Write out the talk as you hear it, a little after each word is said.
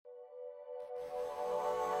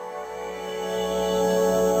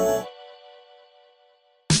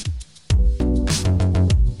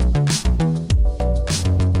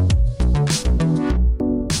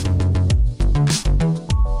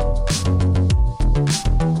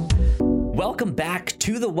Welcome back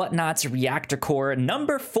to the Whatnauts Reactor Core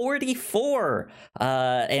number 44.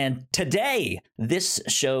 And today, this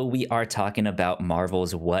show, we are talking about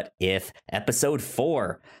Marvel's What If episode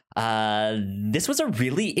 4. This was a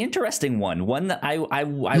really interesting one that I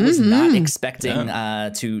was not expecting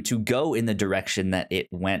to go in the direction that it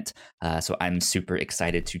went. So I'm super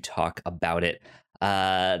excited to talk about it.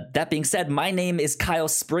 That being said, my name is Kyle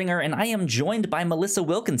Springer, and I am joined by Melissa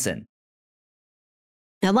Wilkinson.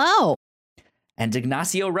 Hello. And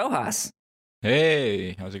Ignacio Rojas.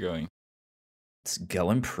 Hey, how's it going? It's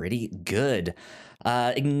going pretty good.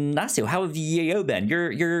 Ignacio, how have you been?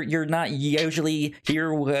 You're not usually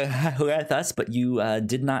here with us, but you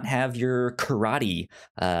did not have your karate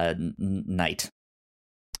night.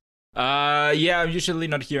 Yeah, I'm usually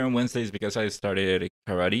not here on Wednesdays because I started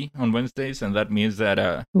karate on Wednesdays, and that means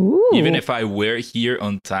that even if I were here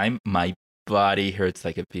on time, my body hurts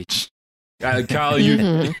like a bitch. Carl,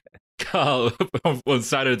 Carl, on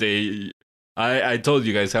Saturday, I told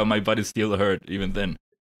you guys how my body still hurt even then.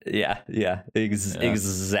 Yeah,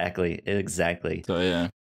 exactly. So yeah,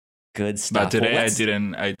 good stuff. But today I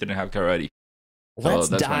didn't have karate. Let's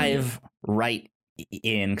dive right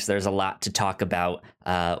in because there's a lot to talk about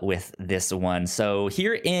with this one. So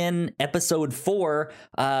here in episode 4,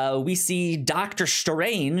 we see Doctor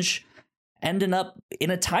Strange ending up in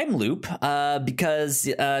a time loop because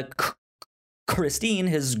Christine,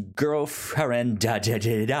 his girlfriend,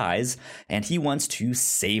 dies, and he wants to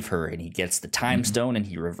save her, and he gets the time stone, and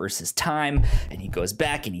he reverses time, and he goes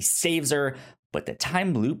back, and he saves her, but the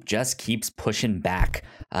time loop just keeps pushing back,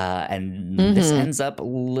 and this ends up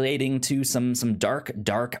leading to some dark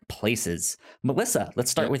places. Melissa,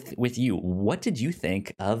 let's start with you. What did you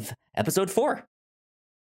think of episode 4?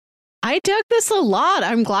 I dug this a lot.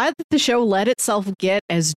 I'm glad that the show let itself get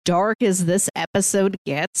as dark as this episode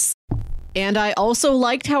gets. And I also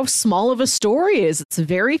liked how small of a story is. It's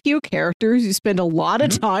very few characters. You spend a lot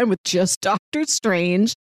of time with just Doctor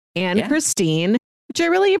Strange and Christine, which I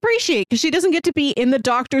really appreciate because she doesn't get to be in the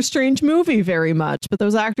Doctor Strange movie very much. But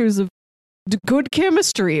those actors have good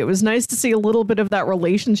chemistry. It was nice to see a little bit of that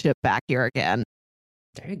relationship back here again.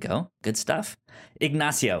 There you go. Good stuff.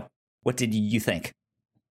 Ignacio, what did you think?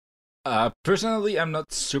 Personally, I'm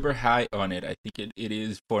not super high on it. I think it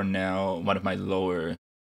is for now one of my lower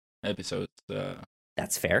episodes.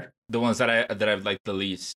 That's fair. The ones that I've liked the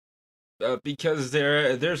least, because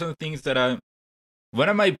there are some things that one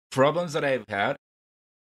of my problems that I've had,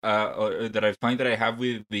 or that I find that I have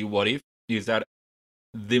with the What If is that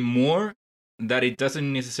the more that it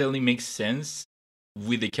doesn't necessarily make sense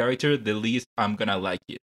with the character, the least I'm gonna like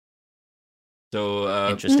it. So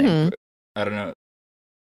interesting. I don't know.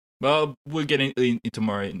 Well, we'll get into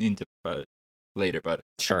more into later, but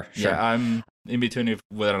sure. Yeah, I'm in between if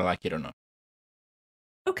whether I like it or not.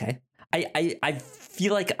 Okay. I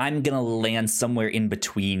feel like I'm gonna land somewhere in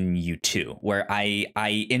between you two, where I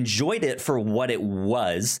enjoyed it for what it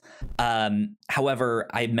was. However,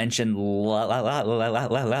 I mentioned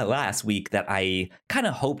last week that I kind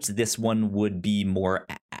of hoped this one would be more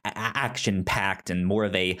action packed and more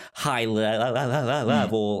of a high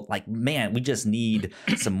level. Like, man, we just need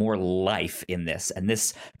some more life in this, and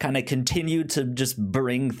this kind of continued to just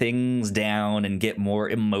bring things down and get more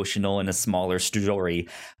emotional in a smaller story.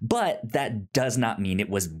 But that does not mean it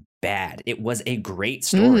was bad. It was a great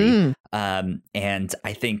story. And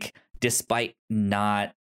I think despite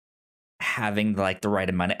not having like the right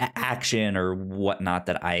amount of action or whatnot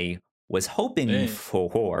that I was hoping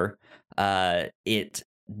for, it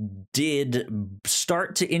did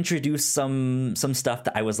start to introduce some stuff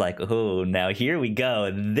that I was like, oh, now here we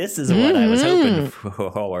go. This is what I was hoping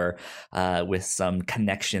for, with some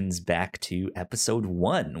connections back to episode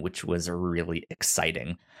 1, which was really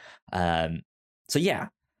exciting. So yeah,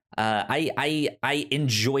 I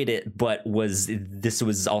enjoyed it, but this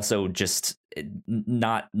was also just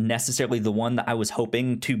not necessarily the one that I was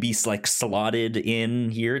hoping to be like slotted in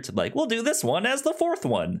here to like, we'll do this one as the 4th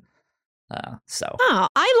one.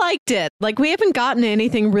 I liked it. Like, we haven't gotten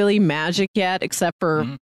anything really magic yet, except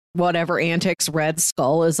for whatever antics Red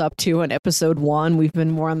Skull is up to in episode 1. We've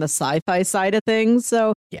been more on the sci-fi side of things,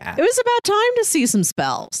 so yeah, it was about time to see some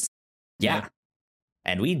spells. Yeah.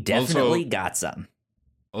 And we definitely got some.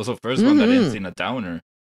 Also, first one that ends in a downer.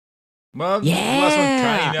 Well, the last one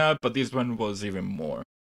kind of, but this one was even more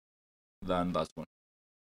than last one.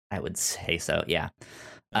 I would say so, yeah.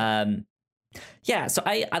 Yeah, so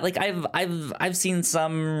I've seen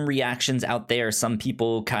some reactions out there, some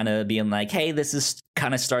people kind of being like, hey, this is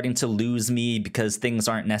kind of starting to lose me because things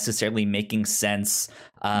aren't necessarily making sense.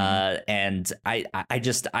 And I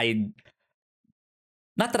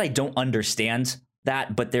not that I don't understand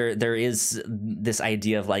that, but there is this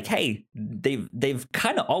idea of like, hey, they've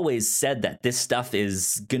kind of always said that this stuff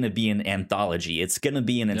is gonna be an anthology. It's gonna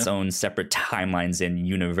be in its own separate timelines and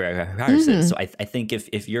universes. So I think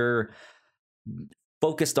if you're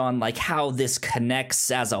focused on like how this connects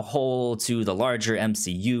as a whole to the larger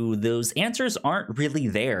MCU, those answers aren't really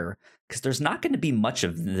there because there's not going to be much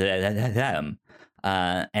of them.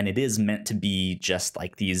 And it is meant to be just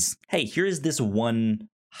like these, hey, here's this one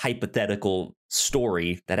hypothetical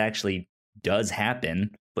story that actually does happen,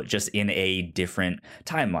 but just in a different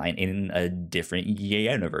timeline, in a different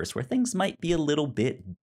universe where things might be a little bit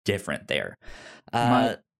different there.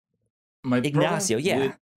 My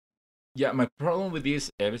Ignacio, my problem with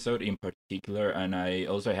this episode in particular, and I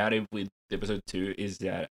also had it with episode 2, is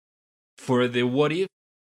that for the what if,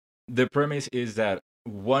 the premise is that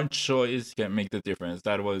one choice can make the difference.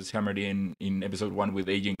 That was hammered in episode 1 with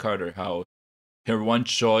Agent Carter, how her one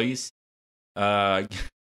choice, her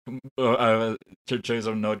choice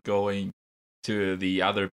of not going to the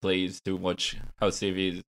other place to watch how Sylvie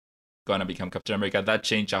is gonna become Captain America, that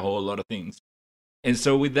changed a whole lot of things. And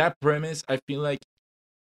so with that premise, I feel like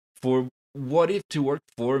for what if to work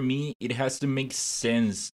for me, it has to make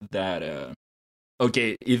sense that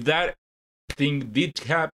okay, if that thing did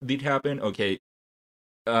happen, okay,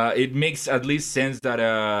 it makes at least sense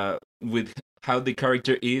that with how the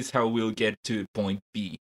character is, how we'll get to point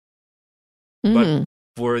B. But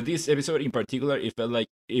for this episode in particular, it felt like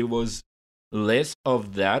it was less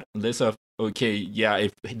of that, less of, okay, yeah,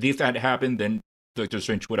 if this had happened, then Doctor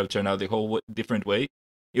Strange would have turned out the whole different way.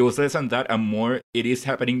 It was less than that and more, it is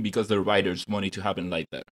happening because the writers want it to happen like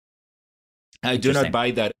that. I do not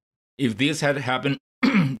buy that if this had happened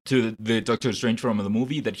to the Doctor Strange from the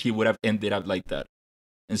movie, that he would have ended up like that.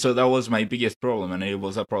 And so that was my biggest problem, and it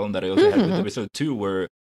was a problem that I also had with episode 2, where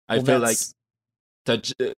I felt like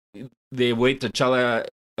the way T'Challa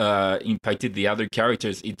impacted the other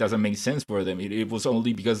characters, it doesn't make sense for them. It was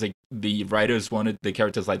only because the writers wanted the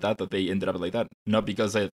characters like that they ended up like that, not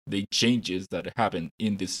because of the changes that happened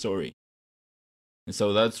in this story. And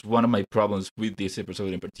so that's one of my problems with this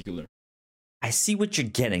episode in particular. I see what you're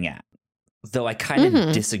getting at, though I kind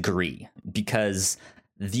of disagree, because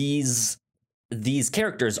these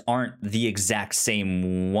characters aren't the exact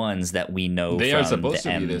same ones that we know they from are supposed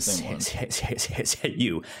the to be the same ones.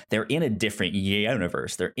 MCU. They're in a different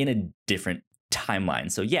universe. They're in a different timeline.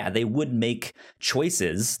 So yeah, they would make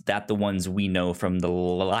choices that the ones we know from the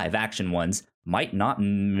live action ones might not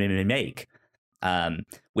make,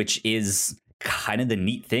 which is kind of the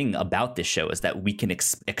neat thing about this show, is that we can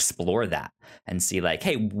explore that and see like,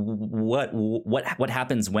 hey, what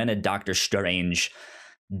happens when a Doctor Strange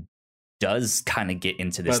does kind of get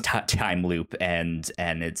into this time loop, and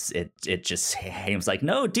it just seems like,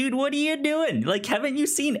 no, dude, what are you doing? Like, haven't you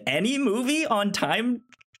seen any movie on time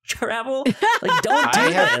travel? Like, don't do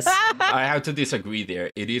this. I have to disagree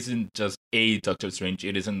there. It isn't just a Doctor Strange.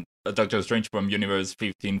 It isn't a Doctor Strange from Universe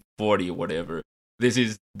 1540 or whatever. This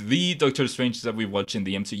is the Doctor Strange that we watch in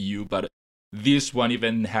the MCU, but this one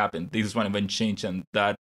event happened. This one event changed, and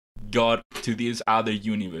that got to this other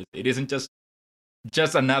universe. It isn't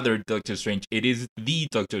just another Doctor Strange. It is the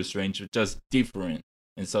Doctor Strange, just different.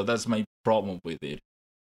 And so that's my problem with it.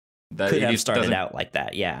 That could have started out like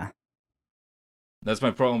that, yeah. That's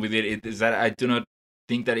my problem with it. Is that I do not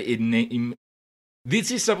think that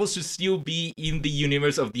this is supposed to still be in the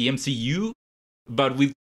universe of the MCU, but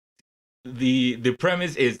with the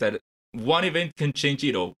premise is that one event can change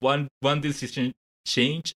it all. One decision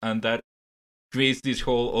change, and that creates this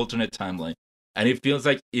whole alternate timeline. And it feels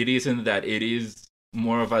like it isn't that. It is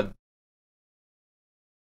more of a...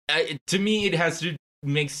 to me, it has to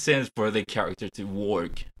make sense for the character to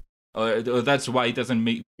work. That's why it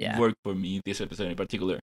doesn't work for me, this episode in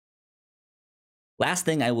particular. Last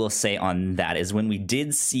thing I will say on that is when we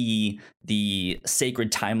did see the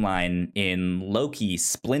sacred timeline in Loki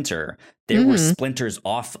splinter, there were splinters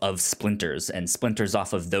off of splinters and splinters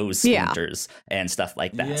off of those splinters and stuff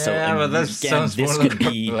like that. Yeah, so but that sounds this more could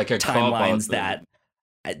be like a timelines that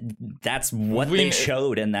that's what they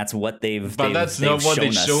showed, and that's what they've. But that's not what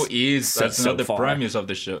the show is. That's not the premise of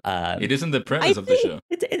the show. It isn't the premise of the show.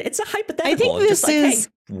 It's a hypothetical. I think this is.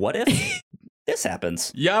 Hey, what if this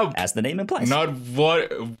happens? Yeah, as the name implies. Not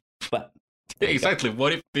what. But exactly.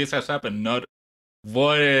 What if this has happened? Not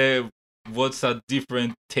what. What's a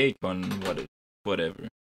different take on whatever?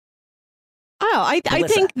 Oh, I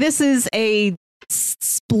think this is a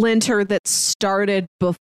splinter that started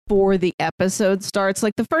before the episode starts.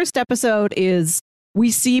 Like, the first episode is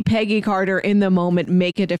we see Peggy Carter in the moment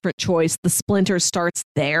make a different choice. The splinter starts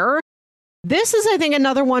there. This is, I think,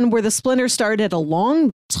 another one where the splinter started a long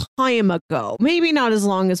time ago. Maybe not as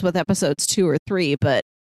long as with episodes 2 or 3, but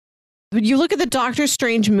when you look at the Doctor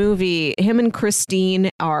Strange movie, him and Christine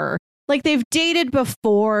are like, they've dated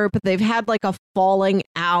before, but they've had like a falling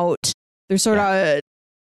out. They're sort of,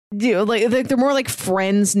 like they're more like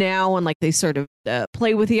friends now, and like they sort of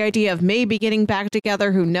play with the idea of maybe getting back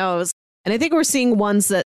together. Who knows? And I think we're seeing ones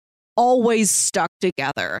that always stuck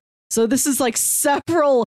together. So this is like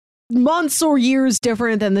several months or years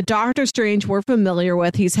different than the Doctor Strange we're familiar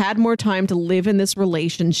with. He's had more time to live in this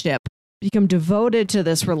relationship, become devoted to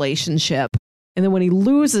this relationship. And then when he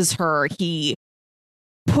loses her, he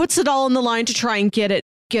puts it all on the line to try and get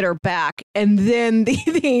her back. And then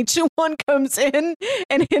the Ancient One comes in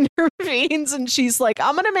and intervenes, and she's like,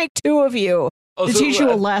 I'm going to make 2 of you to teach you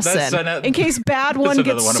a lesson. In case Bad One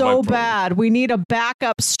gets so bad, we need a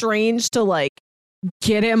backup Strange to like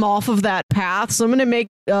get him off of that path. So I'm going to make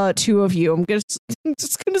 2 of you. I'm just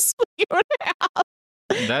going to split you in half.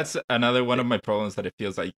 That's another one of my problems, that it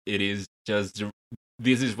feels like it is just,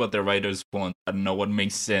 this is what the writers want. I don't know what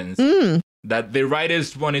makes sense. That the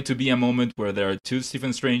writers wanted to be a moment where there are 2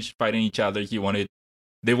 Stephen Strange fighting each other. They wanted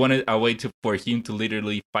a way for him to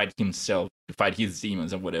literally fight himself, to fight his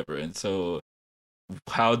demons and whatever. And so,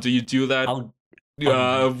 how do you do that? That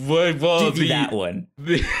one.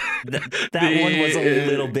 That one was a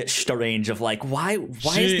little bit strange. Of like, why is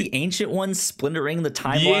the Ancient One splintering the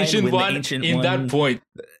timeline? The Ancient One,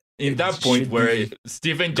 in that point where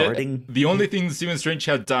Stephen, the only thing Stephen Strange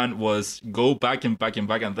had done was go back and back and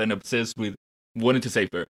back, and then obsessed with wanting to save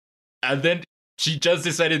her, and then she just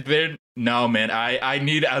decided, then, no, man, I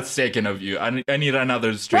need a second of you. I need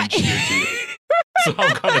another Strange here too. So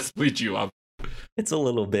I'm gonna split you up. It's a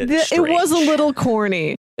little bit It was a little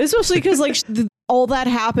corny, especially because like all that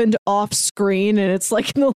happened off screen, and it's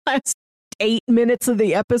like in the last 8 minutes of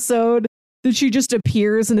the episode that she just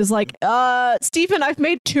appears and is like, Stephen, I've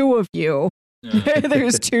made 2 of you. Yeah.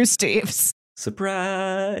 There's 2 Steves.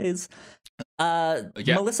 Surprise.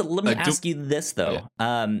 Melissa, let me ask you this though.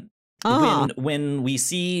 When we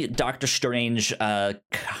see Doctor Strange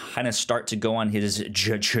kind of start to go on his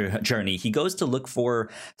journey, he goes to look for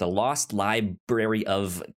the lost library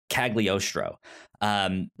of Cagliostro.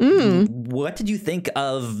 What did you think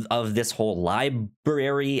of this whole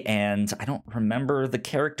library? And I don't remember the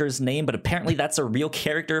character's name, but apparently that's a real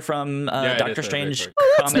character from Doctor Strange comics.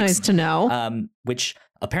 Oh, that's nice to know. Which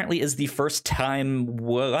apparently is the first time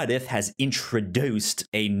What If has introduced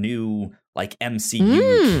a new like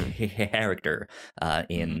MCU character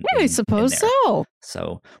in I suppose so.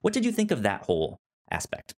 So what did you think of that whole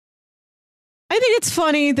aspect? I think it's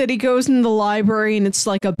funny that he goes in the library and it's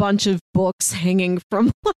like a bunch of books hanging from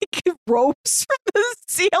like ropes from the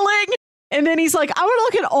ceiling. And then he's like, I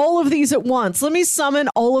want to look at all of these at once. Let me summon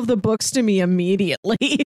all of the books to me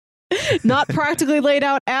immediately. Not practically laid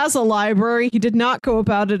out as a library. He did not go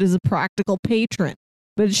about it as a practical patron,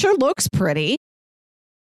 but it sure looks pretty.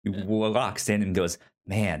 He walks in and goes,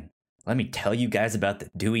 man, let me tell you guys about the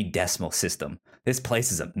Dewey Decimal System. This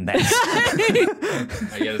place is a mess.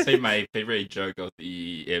 I gotta say, my favorite joke of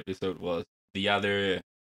the episode was the other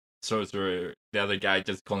sorcerer, the other guy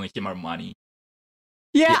just calling him Armani.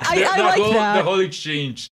 Yeah, I like that. The whole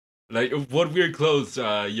exchange. Like, what weird clothes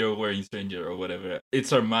you're wearing, stranger, or whatever.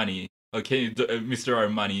 It's Armani. Okay, Mr.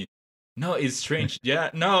 Armani. No, it's strange. Yeah,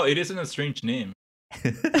 no, it isn't a strange name.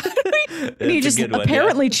 And he just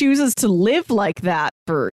apparently chooses to live like that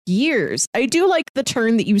for years. I do like the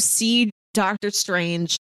turn that you see Doctor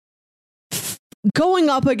Strange going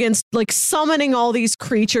up against, like, summoning all these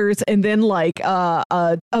creatures, and then like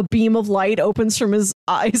a beam of light opens from his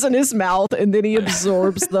eyes and his mouth, and then he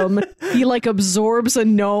absorbs them. He like absorbs a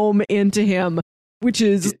gnome into him, which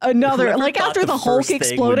is another, like, after the Hulk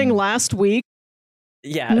exploding last week.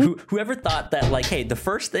 Yeah, whoever thought that, like, hey, the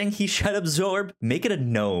first thing he should absorb, make it a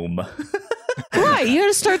gnome. Right, you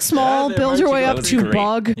gotta start small, build your way up to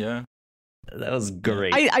bug. Yeah. That was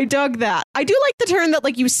great. I dug that. I do like the turn that,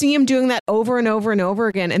 like, you see him doing that over and over and over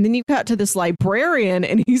again, and then you cut to this librarian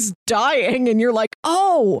and he's dying, and you're like,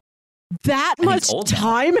 oh, that and much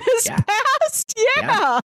time has passed?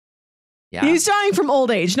 Yeah. He's dying from old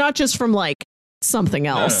age, not just from, like, something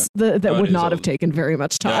else that would not have taken very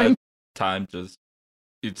much time. Yeah, time just,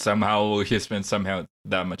 he spent somehow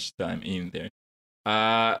that much time in there.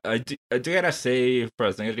 I do gotta say, for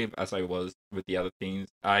as negative as I was with the other things,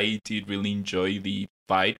 I did really enjoy the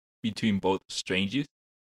fight between both Stranges.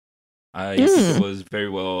 I think it was very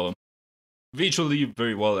well, visually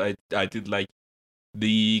very well. I did like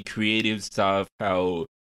the creative stuff, how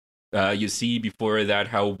you see before that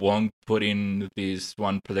how Wong put in this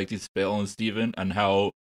one protective spell on Steven, and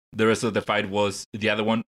how the rest of the fight was the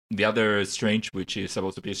other Strange, which is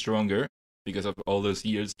supposed to be stronger because of all those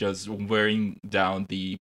years just wearing down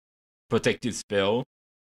the protective spell.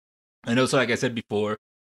 And also, like I said before,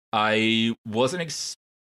 I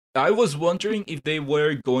was wondering if they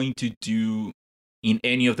were going to do in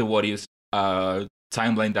any of the what ifs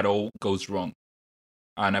timeline that all goes wrong.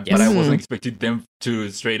 But I wasn't expecting them to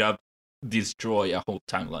straight up destroy a whole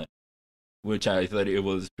timeline, which I thought it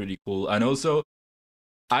was pretty cool. And also,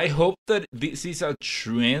 I hope that this is a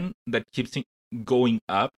trend that keeps going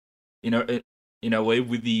up, in a way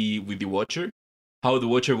with the Watcher. How the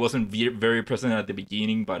Watcher wasn't very present at the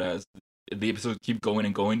beginning, but as the episodes keep going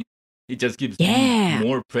and going, it just keeps being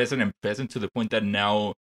more present and present to the point that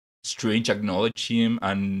now Strange acknowledged him,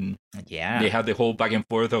 and they have the whole back and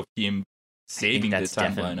forth of him saving the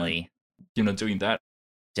timeline. Doing that.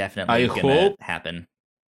 Definitely gonna happen.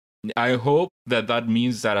 I hope that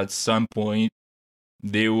means that at some point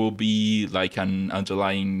there will be like an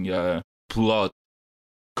underlying plot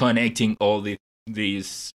connecting all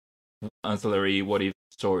these ancillary what if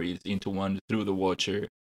stories into one through the Watcher.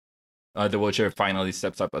 The Watcher finally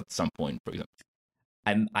steps up at some point, for example.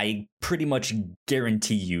 I pretty much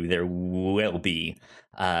guarantee you there will be,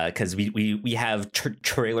 because we have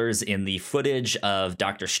trailers in the footage of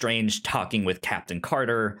Doctor Strange talking with Captain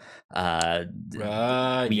Carter. We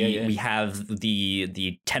have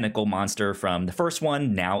the tentacle monster from the first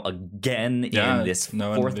one now again in this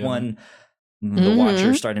fourth one. The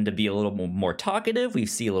Watcher starting to be a little more talkative. We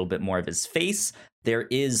see a little bit more of his face. There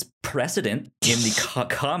is precedent in the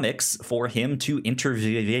comics for him to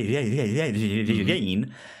intervene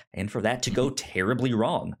and for that to go terribly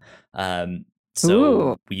wrong.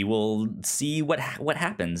 So we will see what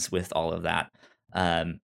happens with all of that.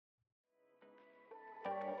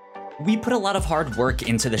 We put a lot of hard work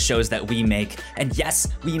into the shows that we make, and yes,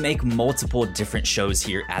 we make multiple different shows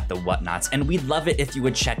here at The Whatnauts, and we'd love it if you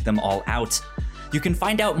would check them all out. You can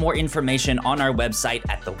find out more information on our website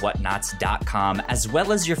at thewhatnauts.com, as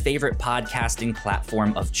well as your favorite podcasting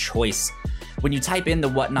platform of choice. When you type in The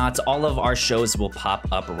Whatnauts, all of our shows will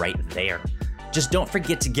pop up right there. Just don't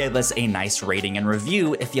forget to give us a nice rating and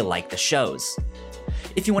review if you like the shows.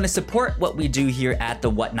 If you want to support what we do here at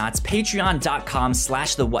The Whatnauts,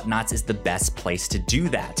 patreon.com/The Whatnauts is the best place to do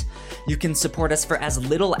that. You can support us for as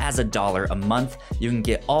little as $1 a month. You can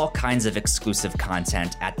get all kinds of exclusive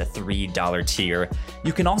content at the $3 tier.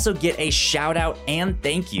 You can also get a shout out and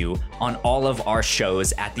thank you on all of our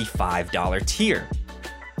shows at the $5 tier.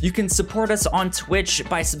 You can support us on Twitch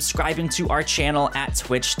by subscribing to our channel at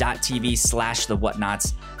twitch.tv/The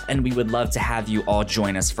Whatnauts, and we would love to have you all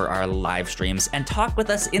join us for our live streams and talk with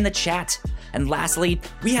us in the chat. And lastly,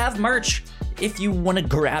 we have merch. If you want to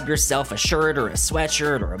grab yourself a shirt or a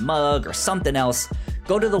sweatshirt or a mug or something else,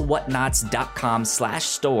 go to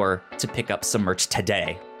thewhatnauts.com/store to pick up some merch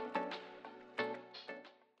today.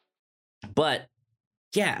 But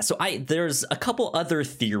yeah, so there's a couple other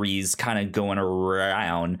theories kind of going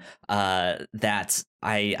around that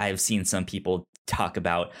I've seen some people talk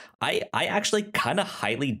about. I actually kind of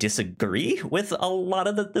highly disagree with a lot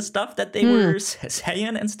of the stuff that they were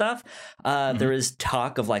saying and stuff. There is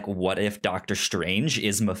talk of like, what if Doctor Strange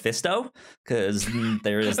is Mephisto? Because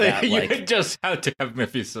there is that like you just have to have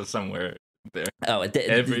Mephisto somewhere there. Oh,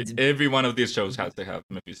 every one of these shows has to have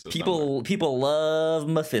Mephisto. People love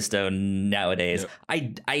Mephisto nowadays.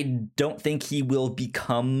 Yep. I don't think he will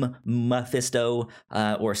become Mephisto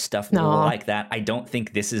or stuff like that. I don't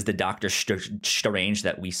think this is the Doctor Strange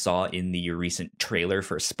that we saw in the recent trailer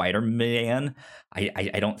for Spider-Man.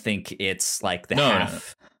 I don't think it's like the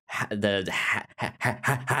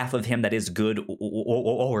half of him that is good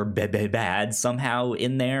or bad somehow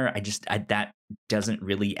in there. That doesn't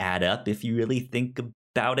really add up if you really think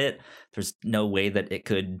about it. There's no way that it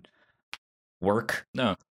could work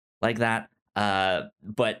like that.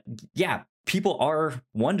 But yeah, people are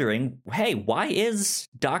wondering, hey, why is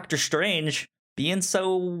Doctor Strange being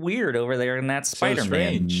so weird over there in that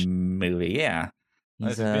Spider-Man movie? Yeah,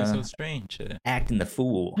 he's been so strange, acting the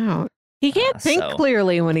fool. Oh. He can't think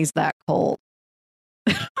clearly when he's that cold.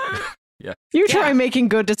 Yeah. You try making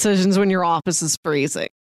good decisions when your office is freezing.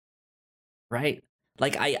 Right.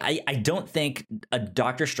 Like, I don't think a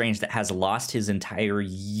Doctor Strange that has lost his entire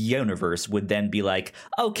universe would then be like,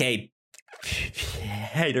 okay,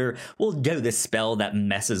 Peter, we'll do this spell that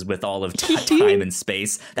messes with all of time and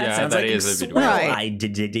space. That sounds like a swell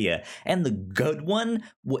idea. And the good one,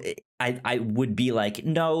 I would be like,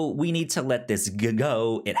 no, we need to let this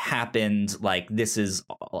go. It happened. Like, this is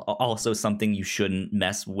also something you shouldn't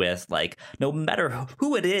mess with. Like, no matter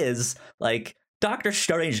who it is, like, Doctor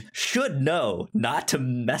Strange should know not to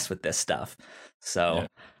mess with this stuff. So,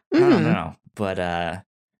 I don't Mhm. know, but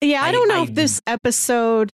Yeah, I don't know if I this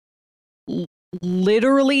episode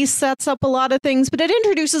literally sets up a lot of things, but it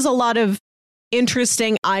introduces a lot of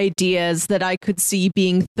interesting ideas that I could see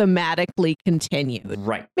being thematically continued.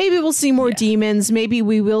 right. Maybe we'll see more Yeah. demons. Maybe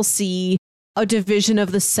we will see a division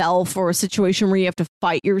of the self or a situation where you have to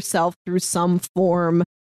fight yourself through some form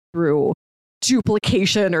through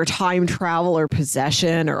duplication or time travel or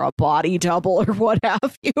possession or a body double or what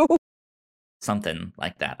have you. Something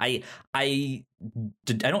like that. I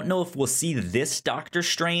don't know if we'll see this Doctor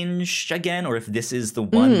Strange again, or if this is the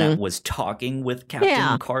one that was talking with Captain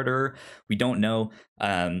Yeah. Carter. We don't know.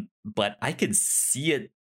 But I could see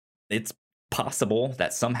it. It's possible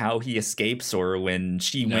that somehow he escapes, or when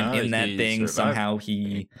she went in that he thing, survived. somehow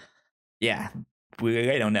he. Yeah,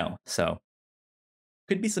 I don't know. So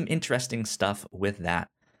could be some interesting stuff with that.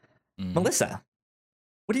 Mhm. Melissa,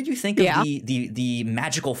 what did you think Yeah. of the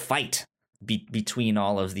magical fight between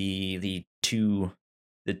all of the two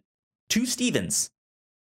Stevens?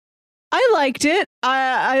 I liked it.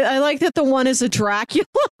 I like that the one is a Dracula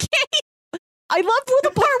cape. I love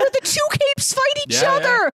the part where the two capes fight each Yeah,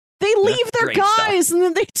 other. They leave their Great stuff. guys and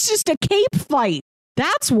then it's just a cape fight.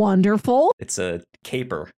 That's wonderful. It's a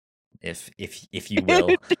caper, if you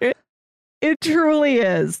will. It truly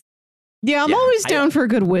is. Yeah, I'm Yeah, always down for a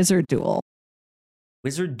good wizard duel.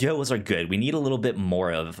 Wizard duels are good. We need a little bit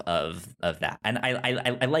more of that, and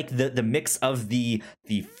I like the mix of the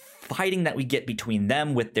fighting that we get between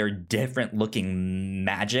them with their different looking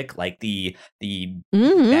magic. Like the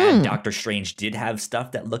bad Doctor Strange did have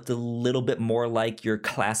stuff that looked a little bit more like your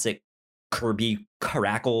classic Kirby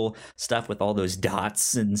Crackle stuff with all those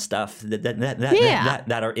dots and stuff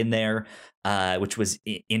that are in there, which was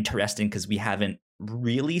interesting because we haven't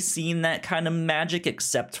really seen that kind of magic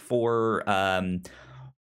except for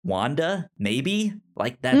Wanda, maybe.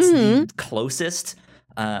 Like that's the closest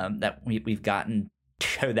that we've gotten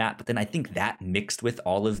to that. But then I think that mixed with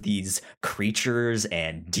all of these creatures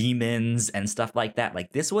and demons and stuff like that,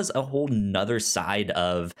 like this was a whole nother side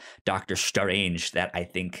of Doctor Strange that I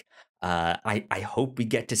think I hope we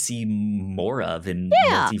get to see more of in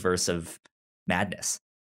Multiverse of Madness.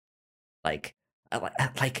 Like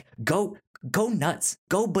go nuts,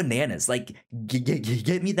 go bananas, like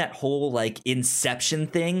get me that whole like Inception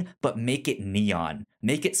thing, but make it neon,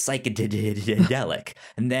 make it psychedelic,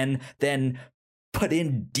 and then put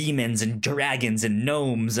in demons and dragons and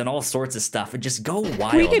gnomes and all sorts of stuff and just go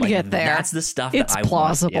wild. We could like, get there. That's the stuff It's that I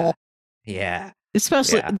plausible. want. Yeah.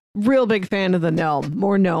 Especially real big fan of the gnome.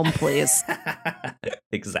 More gnome, please.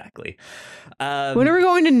 Exactly. When are we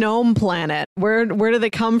going to Gnome Planet? Where do they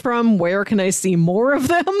come from? Where can I see more of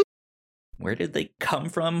them? Where did they come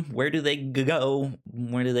from? Where do they go?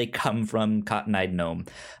 Where do they come from? Cotton-eyed gnome.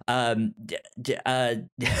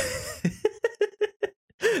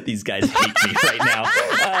 These guys hate me right now.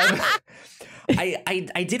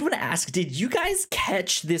 I did want to ask, did you guys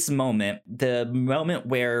catch this moment? The moment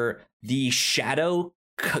where the shadow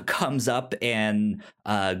comes up and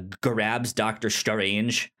grabs Doctor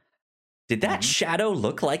Strange? Did that shadow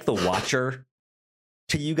look like the Watcher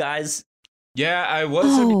to you guys? Yeah, I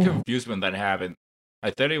was a bit confused when that happened.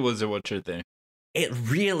 I thought it was a Watcher thing. It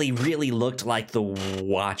really, really looked like the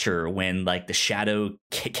Watcher when like the shadow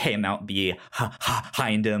came out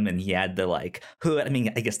behind him, and he had the like hood. I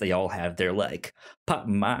mean, I guess they all have their like pop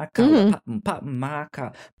maka, pop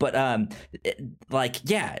maka, but like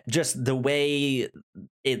yeah, just the way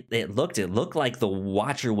it looked like the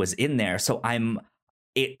Watcher was in there. So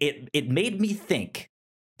it made me think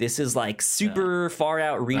this is like super far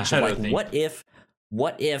out reach. Like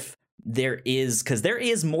what if there is, because there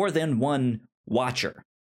is more than one Watcher.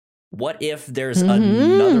 What if there's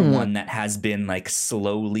another one that has been like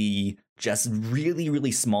slowly just really,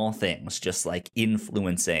 really small things, just like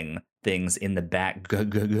influencing things in the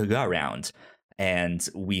background, and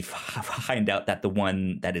we find out that the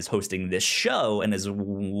one that is hosting this show and is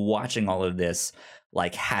watching all of this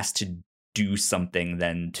like has to do something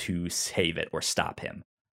then to save it or stop him.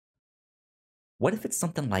 What if it's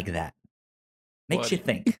something like that? Makes you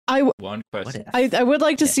think. One question. I would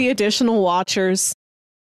like to see additional Watchers.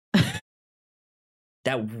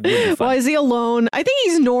 That would be fun. Why is he alone? I think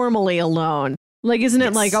he's normally alone. Like, isn't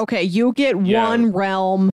it like, okay, you get one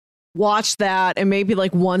realm, watch that, and maybe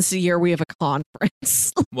like once a year we have a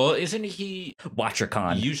conference. Well, isn't he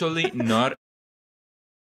WatcherCon? Usually not.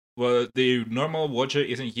 Well, the normal Watcher,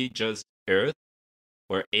 isn't he just Earth?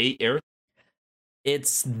 Or a Earth?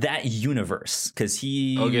 It's that universe, because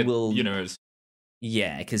he will... Universe.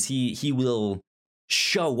 Yeah, because he will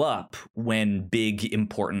show up when big,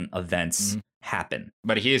 important events happen.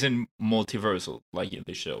 But he isn't multiversal, like in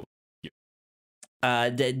the show.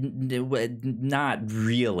 Not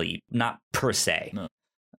really, not per se. No.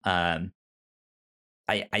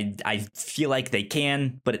 I feel like they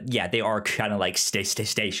can, but yeah, they are kind of like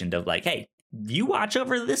stationed of like, hey, you watch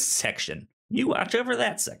over this section, you watch over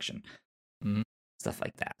that section, stuff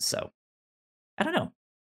like that. So I don't know.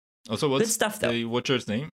 Also, what's good stuff though? The Watcher's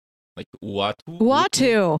name? Like Uatu?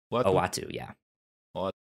 Uatu. Uatu, yeah.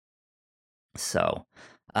 What? So,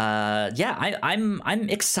 yeah, I'm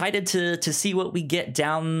excited to see what we get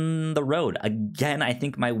down the road. Again, I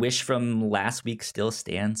think my wish from last week still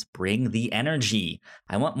stands. Bring the energy.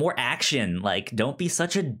 I want more action. Like, don't be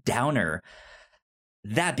such a downer.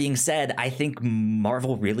 That being said, I think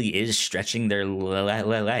Marvel really is stretching their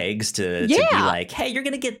legs to be like, hey, you're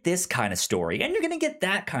gonna get this kind of story, and you're gonna get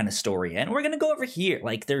that kind of story, and we're gonna go over here.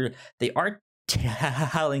 Like they are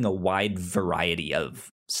telling a wide variety of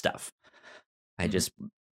stuff. I just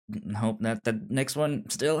hope that the next one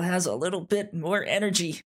still has a little bit more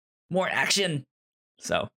energy, more action.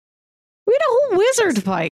 So we had a whole wizard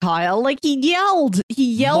fight, Kyle. Like he yelled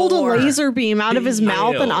more. A laser beam out of his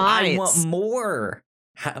mouth and eyes. I want more.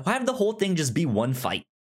 Have the whole thing just be one fight.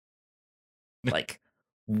 Like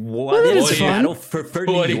what if Battle for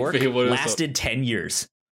New York lasted 10 years?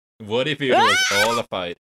 What if it was all a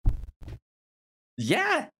fight?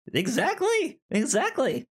 Yeah, exactly.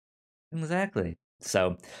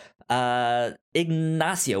 So,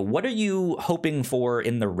 Ignacio, what are you hoping for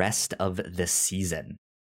in the rest of the season?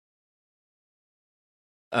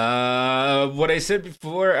 What I said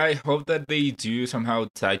before, I hope that they do somehow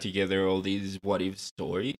tie together all these what if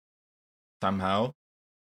story. Somehow.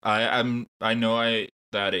 That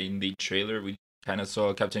in the trailer we kind of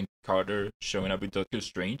saw Captain Carter showing up with Doctor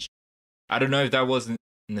Strange. I don't know if that wasn't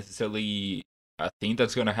necessarily a thing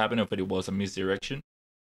that's gonna happen or if it was a misdirection.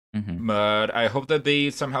 But I hope that they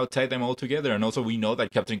somehow tie them all together, and also we know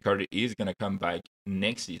that Captain Carter is gonna come back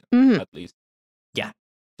next season at least. Yeah.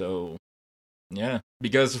 So, yeah,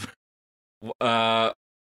 because one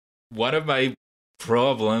of my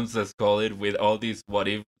problems, let's call it, with all these what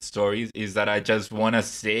if stories is that I just want to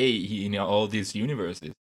stay in all these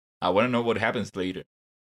universes. I want to know what happens later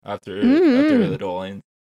after it all ends.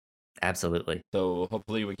 Absolutely. So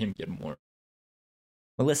hopefully we can get more.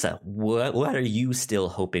 Melissa, what are you still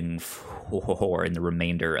hoping for in the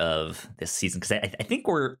remainder of this season? Because I think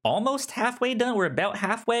we're almost halfway done. We're about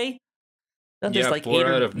halfway. There's like 8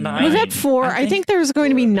 or 9. Was that 4? I think there's going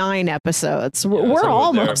to be 9 episodes. Yeah, we're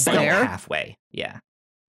almost there. Halfway. Yeah.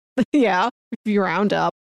 Yeah, if you round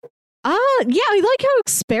up. Yeah, I like how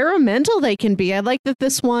experimental they can be. I like that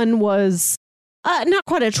this one was not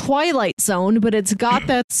quite a Twilight Zone, but it's got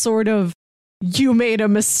that sort of, you made a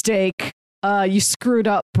mistake. You screwed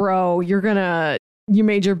up, bro. You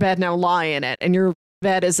made your bed, now lie in it. And your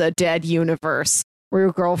bed is a dead universe where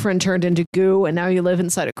your girlfriend turned into goo and now you live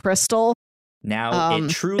inside a crystal. Now it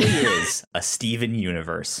truly is a Steven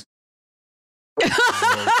universe.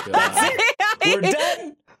 Oh, that's it. We're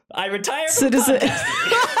done. I retired from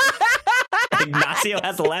Ignacio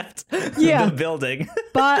has left the building.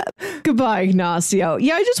 But goodbye, Ignacio.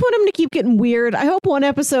 Yeah, I just want him to keep getting weird. I hope one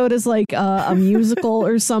episode is like a musical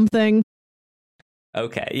or something.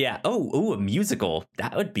 Okay, yeah. Oh, a musical.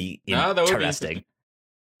 That would be interesting.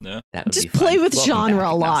 No, that would just be play fun. with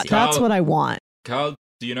genre a lot. That's what I want. Kyle,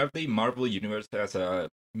 do you know if the Marvel Universe has a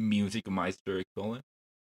music master equivalent?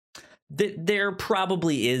 There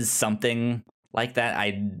probably is something like that.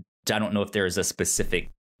 I don't know if there is a specific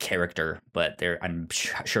character, but I'm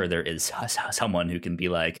sure there is someone who can be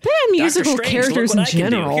like, musical Strange, characters in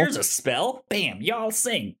general. Here's a spell. Bam, y'all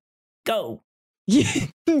sing. Go.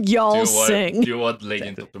 Y'all sing. Do you want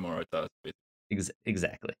Legends of Tomorrow does?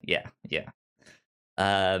 Exactly. Yeah. Yeah.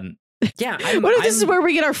 What if this is where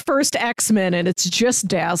we get our first X-Men and it's just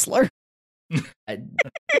Dazzler?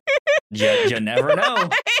 You never know.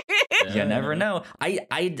 You never know.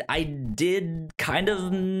 I did kind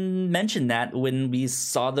of mention that when we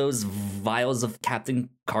saw those vials of Captain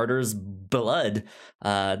Carter's blood,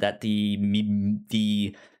 that the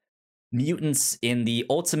mutants in the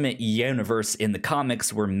Ultimate Universe in the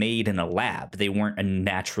comics were made in a lab. They weren't a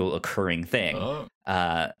natural occurring thing. Oh.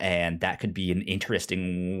 And that could be an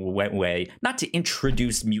interesting way, not to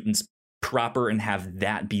introduce mutants proper and have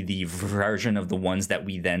that be the version of the ones that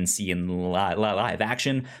we then see in live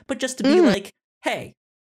action, but just to be like, hey,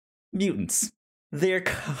 mutants, they're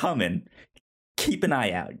coming. Keep an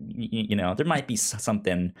eye out. You know, there might be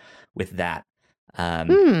something with that.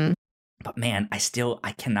 But man, I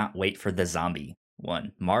cannot wait for the zombie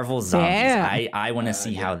one. Marvel Zombies. Yeah. I want to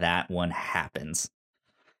see how that one happens.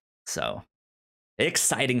 So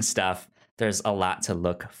exciting stuff. there's a lot to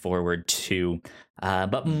look forward to.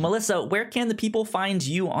 But Melissa, where can the people find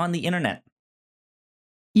you on the internet?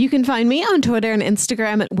 You can find me on Twitter and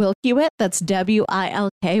Instagram at Wilkywit. That's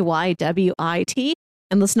WILKYWIT.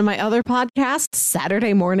 And listen to my other podcast,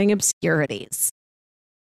 Saturday Morning Obscurities.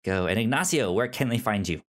 Go. And Ignacio, where can they find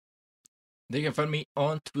you? They can find me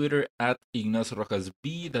on Twitter at Ignacio Rojas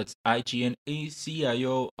B. That's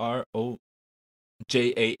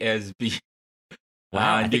IGNACIOROJASB.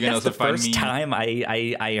 Wow, I think that's the first me... time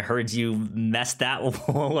I heard you mess that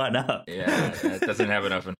one up. Yeah, it doesn't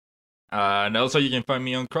happen often. And also you can find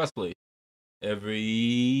me on Crossplay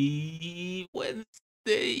every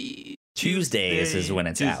Wednesday. Tuesdays is when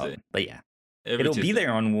it's out. But yeah, it'll be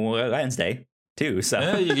there on Wednesday too. So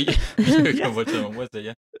yeah, you can watch it on Wednesday,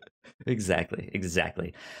 yeah. Exactly.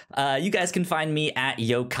 You guys can find me at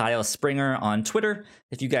YoKyleSpringer on Twitter.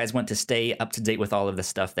 If you guys want to stay up to date with all of the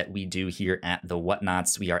stuff that we do here at The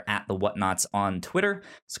Whatnauts, we are at The Whatnauts on Twitter.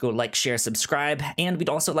 So go like, share, subscribe. And we'd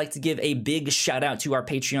also like to give a big shout out to our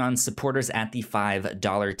Patreon supporters at the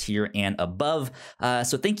 $5 tier and above.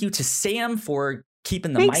 So thank you to Sam for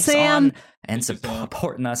keeping the mics on and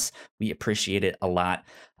supporting us. We appreciate it a lot.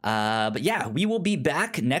 But yeah, we will be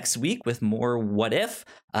back next week with more What If.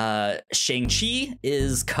 Shang-Chi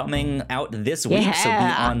is coming out this week, so be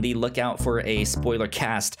on the lookout for a spoiler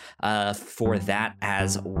cast for that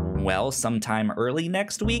as well, sometime early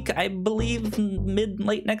next week, I believe,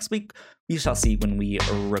 late next week. We shall see when we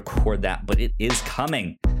record that, but it is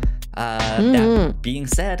coming. That being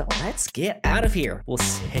said, let's get out of here. We'll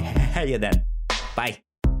see you then. Bye.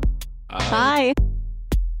 Bye.